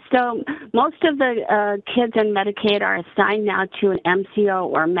 Yeah, so most of the kids in Medicaid are assigned now to an MCO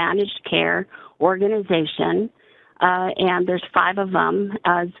or managed care organization, and there's 5 of them.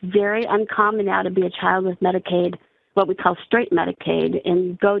 It's very uncommon now to be a child with Medicaid, what we call straight Medicaid,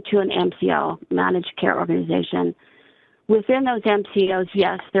 and go to an MCO, managed care organization. Within those MCOs,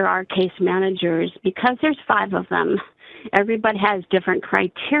 yes, there are case managers. Because there's 5 of them, everybody has different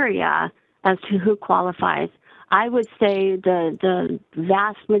criteria as to who qualifies. I would say the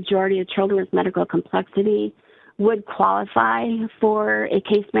vast majority of children with medical complexity would qualify for a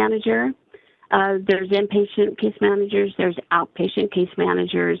case manager. There's inpatient case managers, there's outpatient case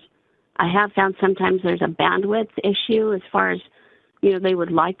managers. I have found sometimes there's a bandwidth issue as far as, they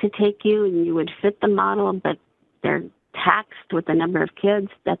would like to take you and you would fit the model, but they're taxed with the number of kids.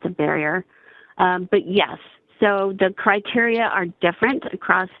 That's a barrier. But yes, so the criteria are different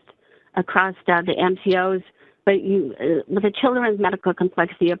across the MCOs, but with the children with medical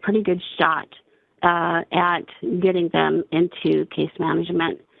complexity, a pretty good shot at getting them into case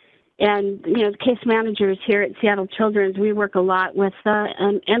management. And, case managers here at Seattle Children's, we work a lot with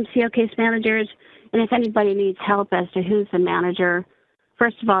MCO case managers. And if anybody needs help as to who's the manager,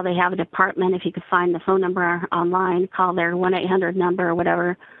 first of all, they have a department. If you could find the phone number online, call their 1-800 number or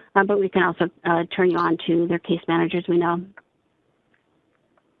whatever. But we can also turn you on to their case managers we know.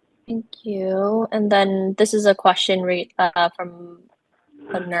 Thank you. And then this is a question from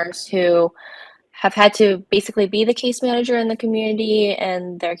a nurse who have had to basically be the case manager in the community,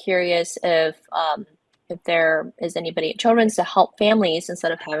 and they're curious if there is anybody at Children's to help families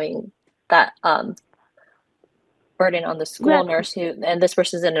instead of having that burden on the school nurse and this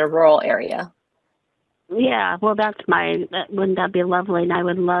person's in a rural area. Yeah, well, wouldn't that be lovely? And I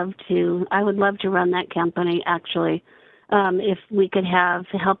would love to run that company, actually, if we could have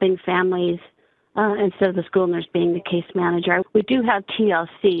helping families instead of the school nurse being the case manager. We do have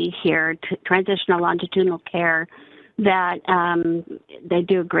TLC here, Transitional Longitudinal Care, that they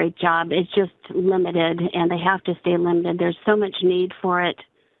do a great job. It's just limited, and they have to stay limited. There's so much need for it.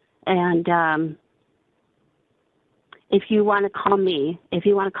 And if you want to call me,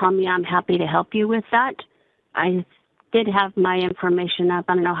 I'm happy to help you with that. I did have my information up.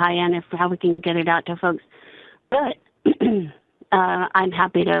 I don't know how we can get it out to folks. But I'm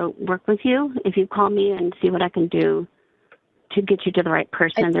happy to work with you if you call me and see what I can do to get you to the right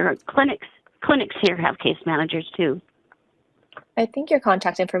person. There are clinics here have case managers too. I think your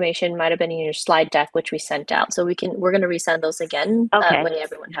contact information might have been in your slide deck, which we sent out. So we're going to resend those again. Okay. When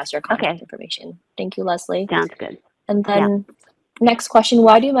everyone has your contact information. Thank you, Leslie. Sounds good. And then next question,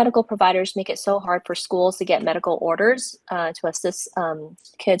 why do medical providers make it so hard for schools to get medical orders to assist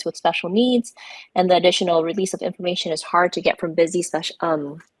kids with special needs? And the additional release of information is hard to get from busy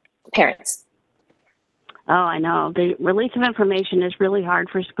parents. Oh, I know. The release of information is really hard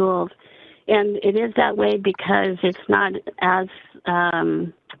for schools. And it is that way because it's not as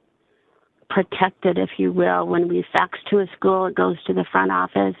protected, if you will. When we fax to a school, it goes to the front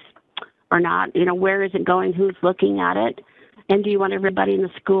office or not. You know, where is it going? Who's looking at it? And do you want everybody in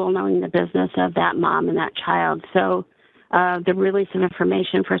the school knowing the business of that mom and that child? So the release of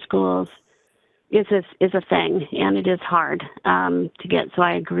information for schools is a thing, and it is hard to get. So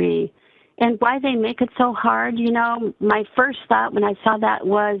I agree. And why they make it so hard, you know, my first thought when I saw that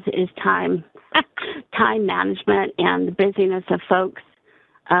is time, time management and the busyness of folks.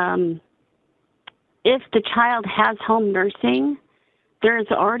 If the child has home nursing, there's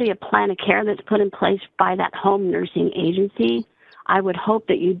already a plan of care that's put in place by that home nursing agency. I would hope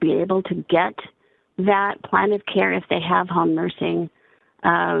that you'd be able to get that plan of care if they have home nursing.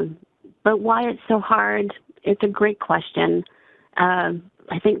 But why it's so hard, it's a great question.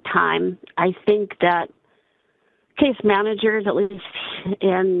 I think time. I think that case managers, at least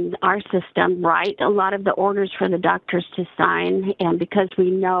in our system, write a lot of the orders for the doctors to sign, and because we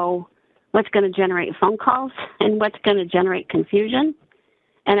know what's going to generate phone calls and what's going to generate confusion,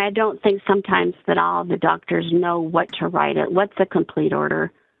 and I don't think sometimes that all the doctors know what to write it. What's a complete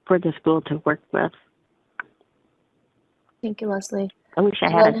order for the school to work with? Thank you, Leslie. I wish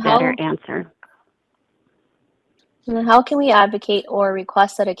I had a better answer. And how can we advocate or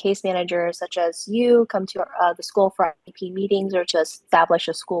request that a case manager such as you come to the school for IEP meetings or to establish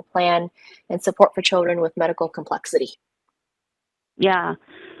a school plan and support for children with medical complexity? Yeah.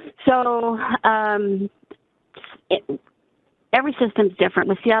 So every system's different.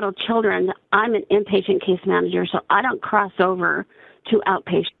 With Seattle Children, I'm an inpatient case manager, so I don't cross over to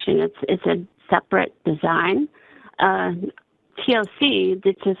outpatient. It's a separate design. TLC,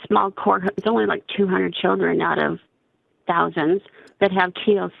 it's a small cohort. It's only like 200 children out of thousands that have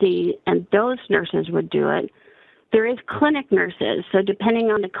TLC, and those nurses would do it. There is clinic nurses, so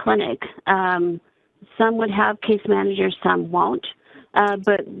depending on the clinic, some would have case managers, some won't.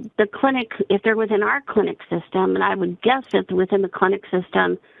 But the clinic, if they're within our clinic system, and I would guess that within the clinic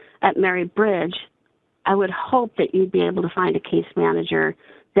system at Mary Bridge, I would hope that you'd be able to find a case manager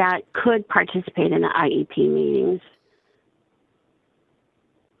that could participate in the IEP meetings.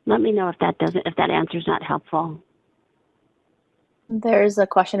 Let me know if that answer is not helpful. There's a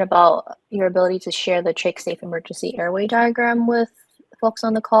question about your ability to share the trach safe emergency airway diagram with folks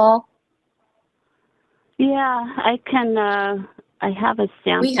on the call. Yeah, I can. I have a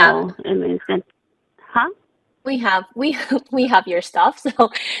sample. We have. Huh? We have your stuff.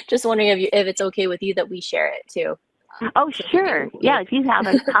 So just wondering if it's okay with you that we share it too. Oh, sure. Yeah, if you have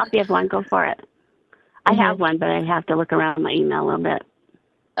a copy of one, go for it. I have one, but I have to look around my email a little bit.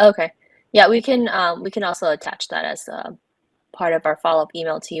 Okay. Yeah, we can also attach that as part of our follow-up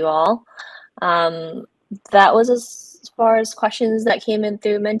email to you all. That was as far as questions that came in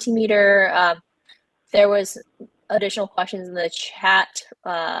through Mentimeter. There was additional questions in the chat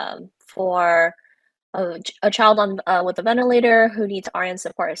for a child on with a ventilator who needs RN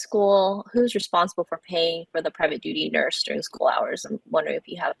support at school. Who's responsible for paying for the private duty nurse during school hours? I'm wondering if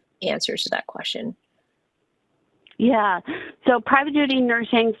you have answers to that question. Yeah, so private duty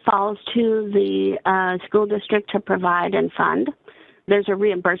nursing falls to the school district to provide and fund. There's a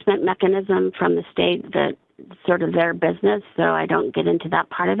reimbursement mechanism from the state that's sort of their business, so I don't get into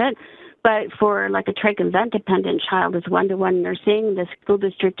that part of it. But for like a trach and vent dependent child with one-to-one nursing, the school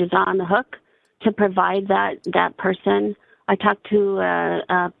district is on the hook to provide that person. I talked to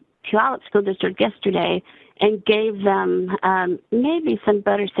a Puyallup School District yesterday and gave them maybe some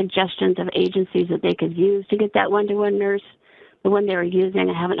better suggestions of agencies that they could use to get that one-to-one nurse. The one they were using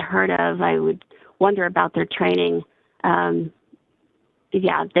I haven't heard of. I would wonder about their training.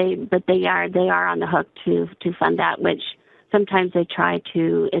 Yeah, they are on the hook to fund that, which sometimes they try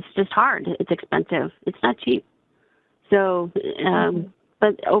to. It's just hard. It's expensive. It's not cheap. So,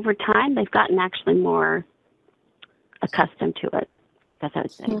 but over time, they've gotten actually more accustomed to it. That's what I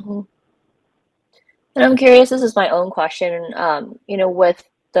would say. And I'm curious, this is my own question, with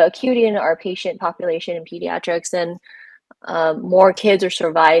the acuity in our patient population in pediatrics and more kids are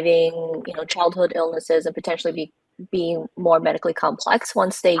surviving, childhood illnesses and potentially being more medically complex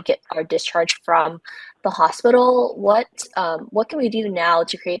once they are discharged from the hospital. What can we do now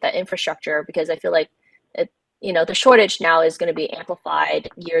to create that infrastructure? Because I feel like the shortage now is going to be amplified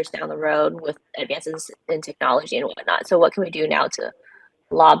years down the road with advances in technology and whatnot. So what can we do now to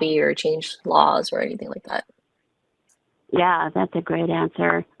lobby or change laws or anything like that? Yeah, that's a great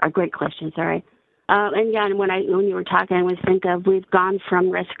answer, or great question, sorry. And yeah, when you were talking, I was thinking of we've gone from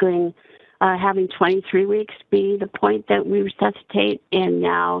rescuing, having 23 weeks be the point that we resuscitate, and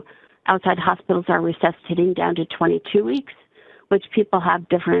now outside hospitals are resuscitating down to 22 weeks, which people have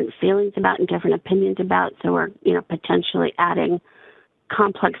different feelings about and different opinions about. So we're, potentially adding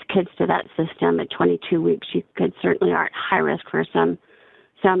complex kids to that system at 22 weeks. You could certainly are at high risk for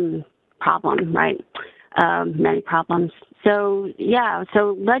some problem, right? Many problems. So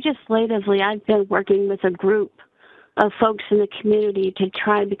legislatively, I've been working with a group of folks in the community to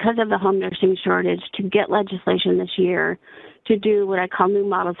try, because of the home nursing shortage, to get legislation this year to do what I call new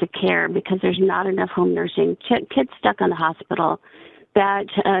models of care, because there's not enough home nursing. Kids stuck in the hospital,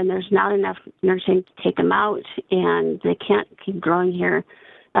 and there's not enough nursing to take them out, and they can't keep growing here.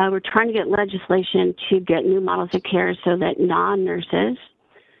 We're trying to get legislation to get new models of care so that non-nurses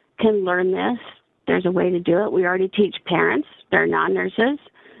can learn this. There's a way to do it. We already teach parents. They're non-nurses,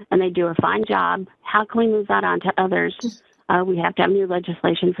 and they do a fine job. How can we move that on to others? We have to have new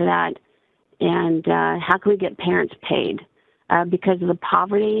legislation for that. And how can we get parents paid? Because of the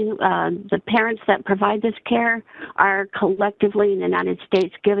poverty, the parents that provide this care are collectively in the United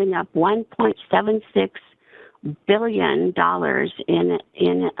States giving up $1.76 billion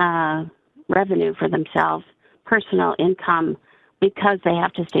in revenue for themselves, personal income, because they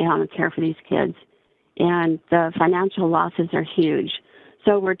have to stay home and care for these kids. And the financial losses are huge.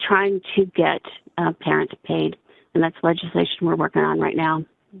 So we're trying to get parents paid, and that's legislation we're working on right now.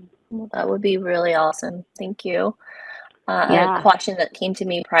 Well, that would be really awesome. Thank you. Yeah. A question that came to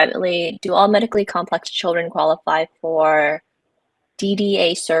me privately: do all medically complex children qualify for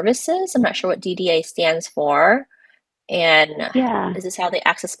DDA services? I'm not sure what DDA stands for. And Yeah. is this how they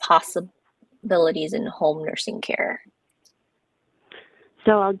access possibilities in home nursing care?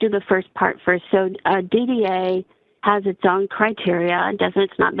 So I'll do the first part first. So DDA has its own criteria.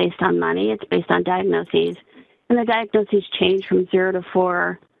 It's not based on money. It's based on diagnoses. And the diagnoses change from 0 to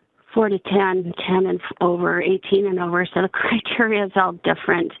 4, 4 to 10, 10 and over, 18 and over. So the criteria is all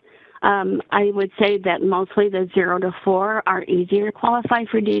different. I would say that mostly the 0 to 4 are easier to qualify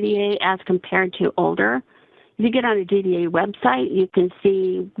for DDA as compared to older. If you get on a DDA website, you can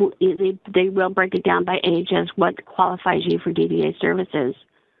see they will break it down by age as what qualifies you for DDA services.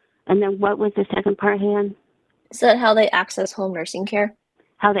 And then what was the second part, Han? Is that how they access home nursing care?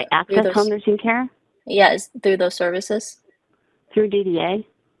 How they access home nursing care? Yeah, is through those services? Through DDA?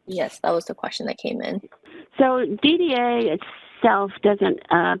 Yes, that was the question that came in. So DDA itself doesn't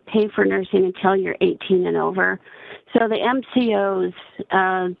pay for nursing until you're 18 and over. So the MCOs,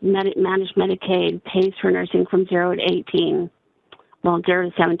 Managed Medicaid, pays for nursing from 0 to 18, 0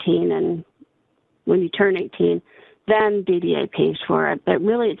 to 17, and when you turn 18, then DDA pays for it. But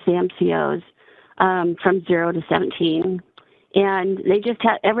really it's the MCOs from 0 to 17. And they just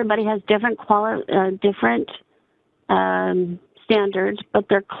have, everybody has different standards, but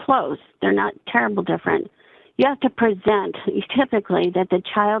they're close. They're not terrible different. You have to present typically that the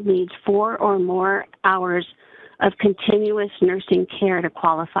child needs 4 or more hours of continuous nursing care to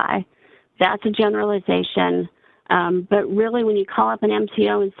qualify. That's a generalization. But really when you call up an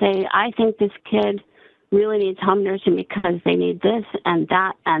MCO and say, I think this kid really needs home nursing because they need this and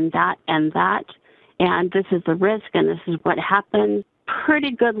that and that and that, and this is the risk and this is what happens,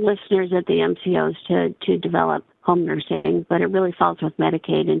 pretty good listeners at the MCOs to develop home nursing, but it really falls with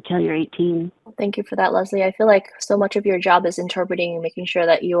Medicaid until you're 18. Thank you for that, Leslie. I feel like so much of your job is interpreting and making sure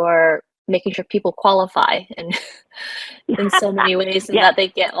that you're making sure people qualify and in so many ways and that they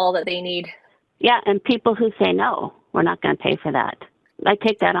get all that they need. Yeah, and people who say no, we're not going to pay for that. I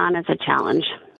take that on as a challenge.